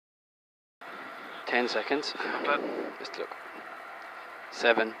10 seconds. Just look.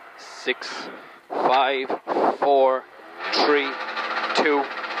 7, 6, 5, 4, 3, 2,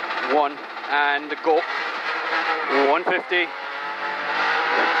 1, and go. 150.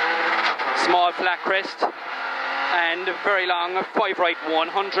 Small flat crest and very long 5 right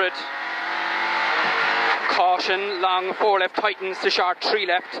 100. Caution, long 4 left tightens to short 3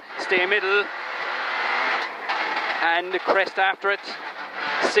 left, stay middle, and crest after it.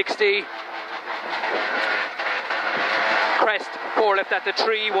 60. Crest 4 left at the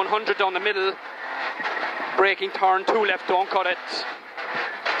tree, 100 down the middle. Braking turn 2 left, don't cut it.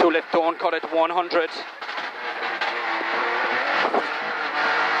 2 left, don't cut it. 100.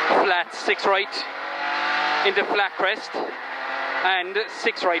 Flat 6 right into flat crest and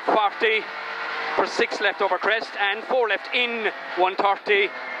 6 right 40 for 6 left over crest and 4 left in 130.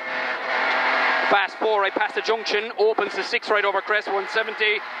 Fast 4 right past the junction, opens to 6 right over crest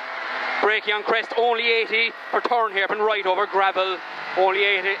 170. Braking on crest only 80 for turn hairpin right over gravel. Only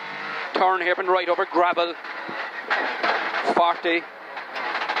 80 turn hairpin right over gravel. 40.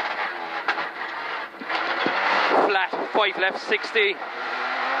 Flat 5 left 60.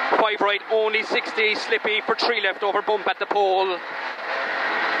 5 right only 60, slippy for 3 left over bump at the pole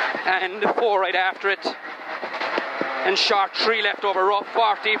and 4 right after it and short 3 left over rough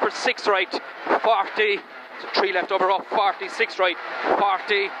 40 for 6 right 40, 3 left over rough 40, 6 right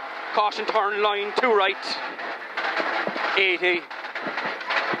 40, caution turn line 2 right 80.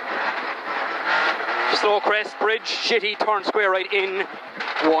 Slow crest bridge shitty turn square right in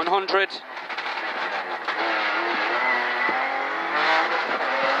 100.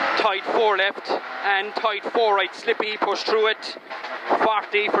 Tight 4 left and tight 4 right slippy, push through it.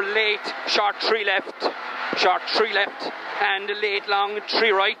 40 for late, short 3 left and late long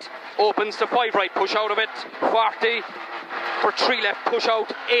 3 right, opens to 5 right, push out of it. 40 for 3 left, push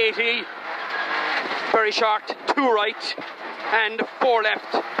out. 80, very short 2 right and 4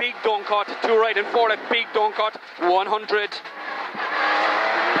 left, big don't cut. 2 right and 4 left, big don't cut. 100.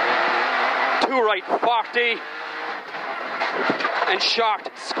 2 right 40 and short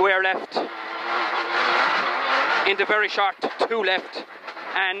square left into very short 2 left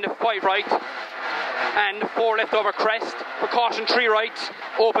and 5 right and 4 left over crest, precaution 3 right,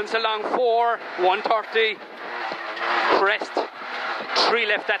 opens along 4 130. Crest 3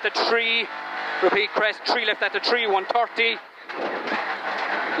 left at the tree, repeat crest 3 left at the tree 130.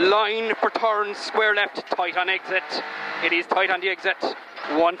 Line for turn square left, tight on exit, it is tight on the exit.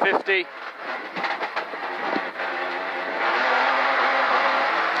 150.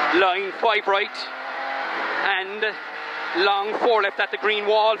 Line 5 right and long 4 left at the green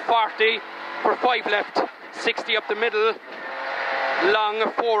wall. 40 for 5 left, 60 up the middle.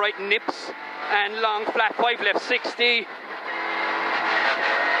 Long 4 right nips and long flat 5 left 60.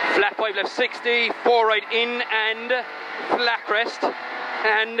 Flat 5 left 60, 4 right in and flat crest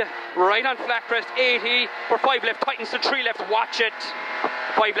and right on flat crest 80 for 5 left tightens to 3 left, watch it.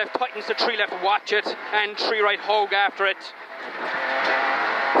 5 left tightens to 3 left, watch it, and 3 right hog after it.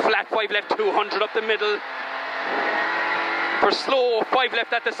 Flat 5 left 200 up the middle. For slow 5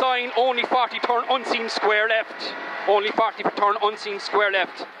 left at the sign, only 40 turn unseen square left. Only 40 for turn unseen square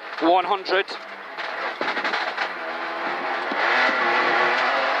left. 100.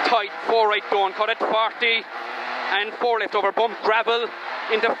 Tight 4 right don't cut it. 40 and 4 left over bump gravel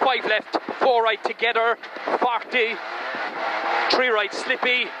into 5 left 4 right together. 40 3 right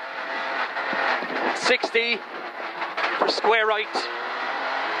slippy. 60 for square right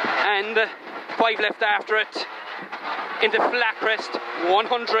and 5 left after it into flat crest.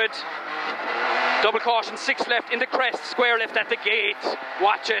 100. Double caution 6 left into crest, square left at the gate,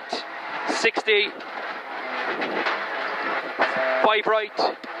 watch it. 60. 5 right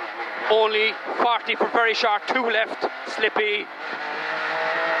only 40 for very short 2 left slippy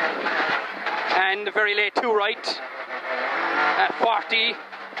and very late 2 right at 40.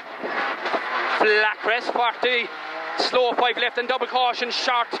 Flat crest 40. Slow 5 left and double caution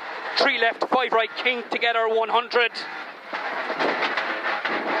short 3 left 5 right kink together. 100.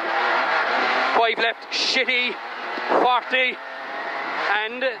 5 left shitty 40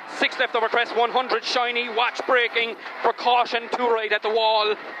 and 6 left over crest. 100 shiny, watch braking for caution 2 right at the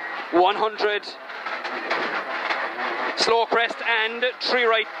wall. 100. Slow crest and 3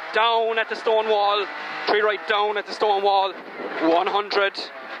 right down at the stone wall. 3 right down at the stone wall. 100.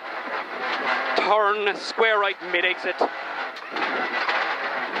 Turn square right mid exit.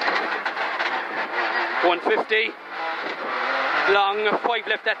 150. Long 5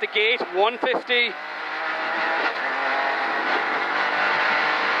 left at the gate. 150.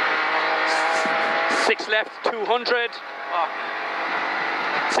 6 left 200.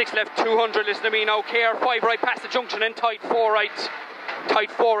 6 left, 200, listen to me now, care, 5 right past the junction and tight 4 right.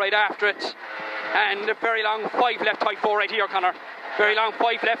 Tight 4 right after it. And a very long 5 left, tight 4 right here, Conor. Very long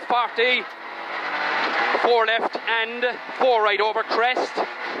 5 left, 40. 4 left and 4 right over crest.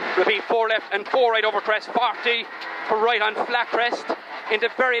 Repeat, 4 left and 4 right over crest, 40. For right on flat crest. Into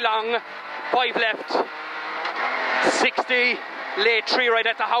very long 5 left. 60. Late 3 right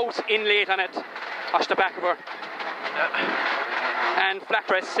at the house, in late on it. Watch the back of her. And flat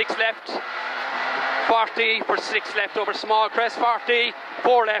crest, 6 left. 40 for 6 left over small crest, 40.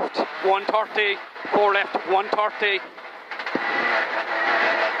 4 left, 130. 4 left, 130.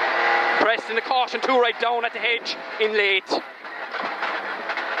 Crest in the caution, 2 right down at the hedge, in late.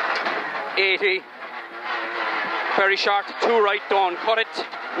 80. Very short, 2 right down, cut it.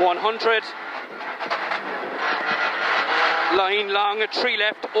 100. Line long, 3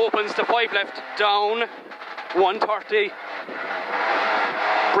 left, opens to 5 left, down. 130.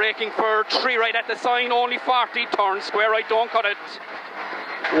 Braking for 3 right at the sign, only 40. Turn square right, don't cut it.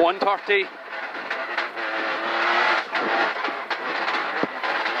 130.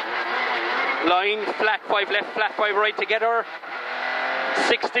 Line flat 5 left, flat 5 right together.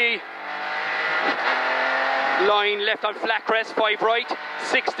 60. Line left on flat crest, 5 right.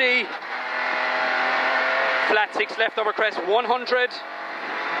 60. Flat 6 left over crest, 100.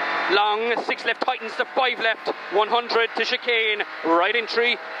 Long 6 left tightens to 5 left, 100 to chicane, right in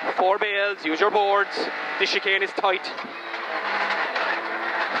 3, 4 bales, use your boards, the chicane is tight.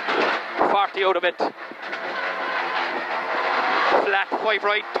 40 out of it. Flat 5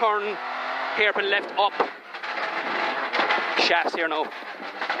 right, turn, hairpin left up. Shafts here now.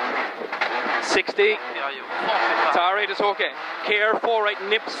 60. It's alright, it's okay. Care 4 right,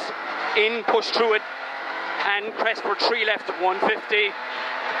 nips in, push through it. And crest for 3 left, 150.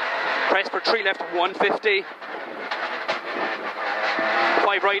 Crest for 3 left, 150.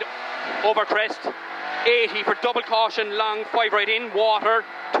 5 right, over crest. 80 for double caution, long 5 right in, water.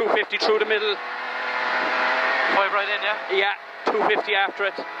 250 through the middle. 5 right in, yeah? Yeah, 250 after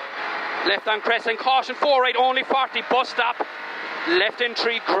it. Left on crest and caution, 4 right, only 40, bus stop. Left in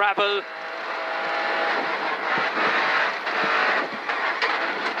 3, gravel.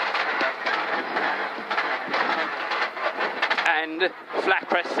 And flat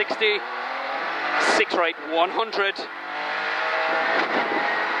crest 60, 6 right 100,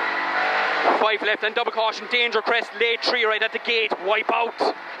 5 left and double caution, danger crest, late 3 right at the gate, wipe out,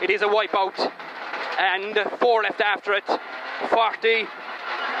 it is a wipe out, and 4 left after it, 40,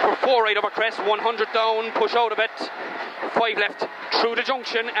 for 4 right over crest, 100 down, push out of it, 5 left through the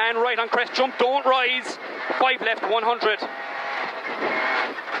junction and right on crest, jump, don't rise, 5 left 100.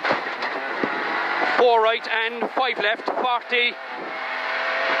 4 right and 5 left, 40.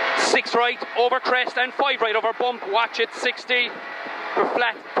 6 right over crest and 5 right over bump, watch it, 60. For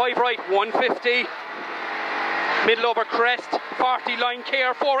flat, 5 right, 150. Middle over crest, 40, line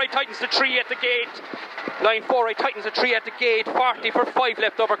care, 4 right tightens to 3 at the gate. Line 4 right tightens to 3 at the gate, 40 for 5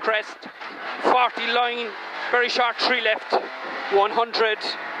 left over crest. 40 line, very short, 3 left, 100.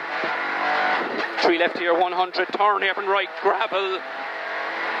 3 left here, 100, turn hairpin right, gravel.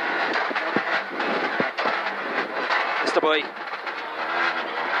 The boy.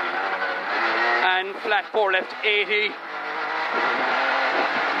 And flat 4 left, 80.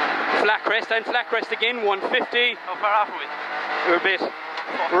 Flat crest and flat crest again, 150. How far off are we? We're a bit.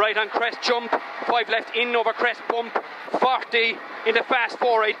 Right on crest, jump, 5 left in over crest, bump, 40 into fast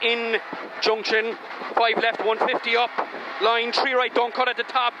 4 right in junction, 5 left, 150 up, line 3 right, don't cut at the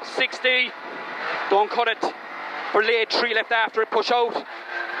top, 60. Don't cut it. For late 3 left after it, push out.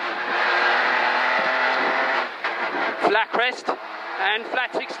 Flat crest and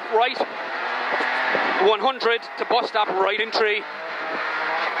flat 6 right, 100 to bus stop right in 3.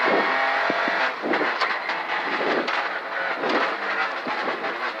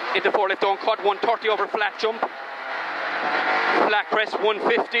 Into 4 left, don't cut, 130 over flat jump. Flat crest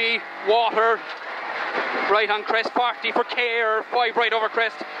 150, water. Right on crest 40 for care, 5 right over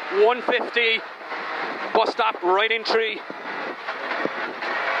crest 150. Bus stop right in 3.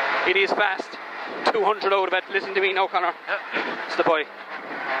 It is fast. 200 out of it. Listen to me now, Conor. Yeah. It's the boy.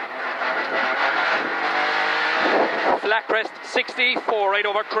 Flat crest 60, 4 right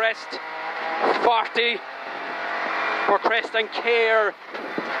over crest, 40 for crest and care,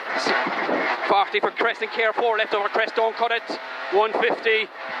 40 for crest and care, 4 left over crest, don't cut it, 150.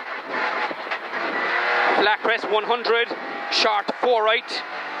 Flat crest 100, short 4 right,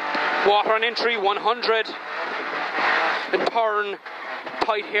 water on entry 100, and turn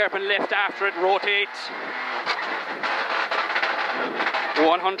tight hairpin left after it, rotate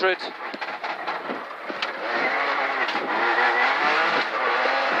 100.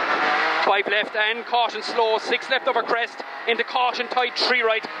 5 left and caution slow, 6 left over crest, into caution tight, 3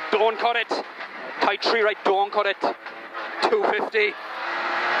 right, don't cut it. Tight 3 right, don't cut it. 250.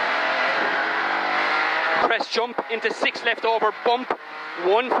 Crest jump into 6 left over bump,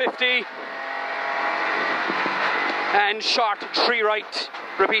 150. And short 3 right,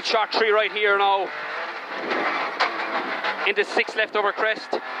 repeat short 3 right here now. Into 6 left over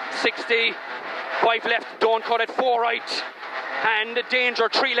crest, 60. 5 left, don't cut it, 4 right. And danger,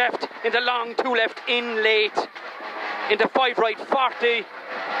 3 left, into long, 2 left, in late. Into 5 right, 40.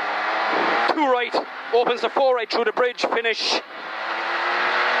 2 right, opens the 4 right through the bridge, finish.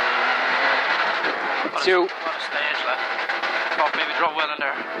 What a stage, lad. Thought maybe drove well in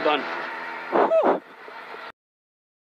there. Done. Whew.